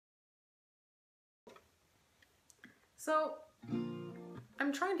So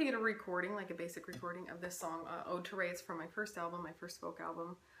I'm trying to get a recording, like a basic recording of this song, Ode to Ray. It's from my first album, my first folk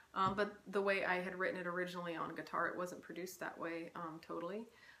album. But the way I had written it originally on guitar, it wasn't produced that way totally.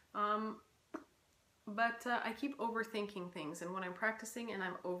 But I keep overthinking things, and when I'm practicing and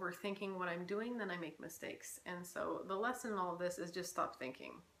I'm overthinking what I'm doing, then I make mistakes. And so the lesson in all of this is just stop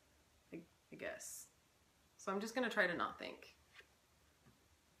thinking, I guess. So I'm just going to try to not think.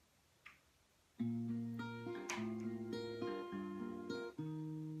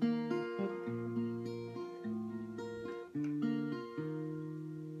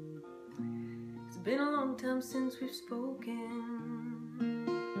 It's been a long time since we've spoken.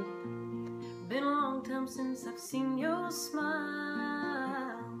 Been a long time since I've seen your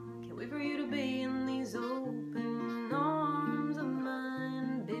smile. Can't wait for you to be in these open arms of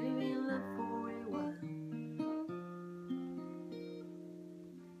mine. Baby, be in love for a while.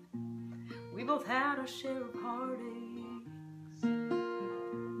 We both had our share of heartaches,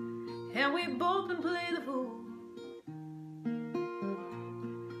 and we both been played the fool.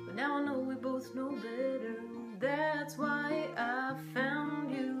 But now I know we both know better. That's why I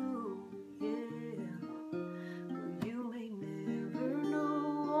found you.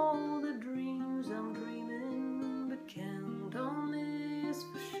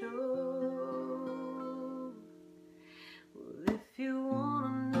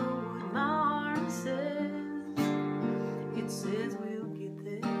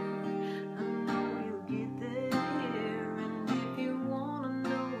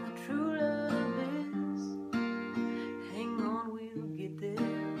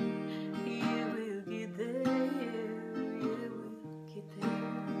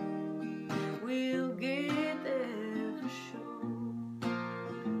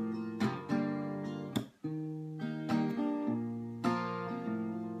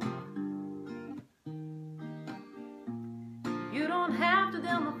 You don't have to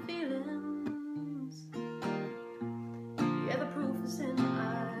tell my feelings. Yeah, the proof is in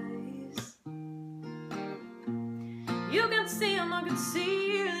my eyes. You can see I'm not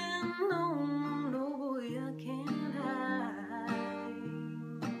concealing. No, no, boy, I can't hide.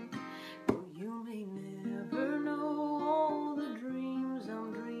 Well, you may never know all the dreams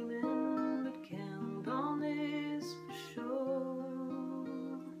I'm dreaming, but count on this for sure.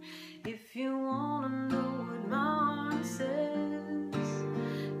 If you wanna know what my heart says,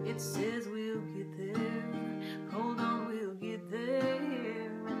 it says we'll get there. Hold on, we'll get there.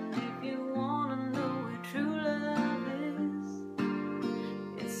 And if you wanna know what true love is,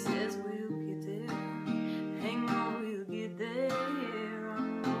 it says we'll get there. Hang on, we'll get there. I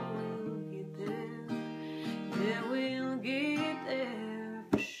know we'll get there. Yeah, we'll get there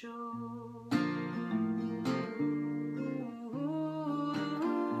for sure.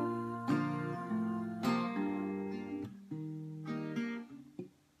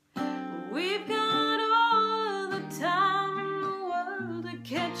 We've got all the time in the world to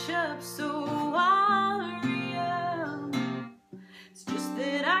catch up, so hurry up. It's just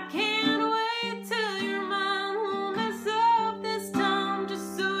that I can't wait till your mind won't mess up this time,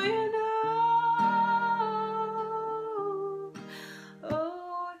 just so you know.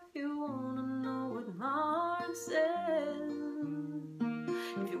 Oh, if you wanna know what my heart says,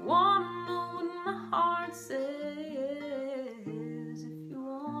 if you wanna know what my heart says,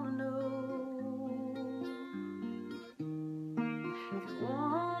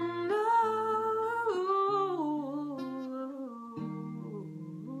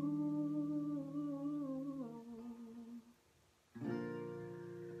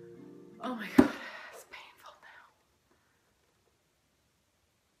 oh my God, it's painful now.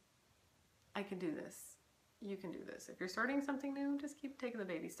 I can do this. You can do this. If you're starting something new, just keep taking the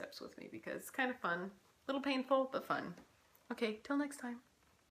baby steps with me because it's kind of fun. A little painful, but fun. Okay, till next time.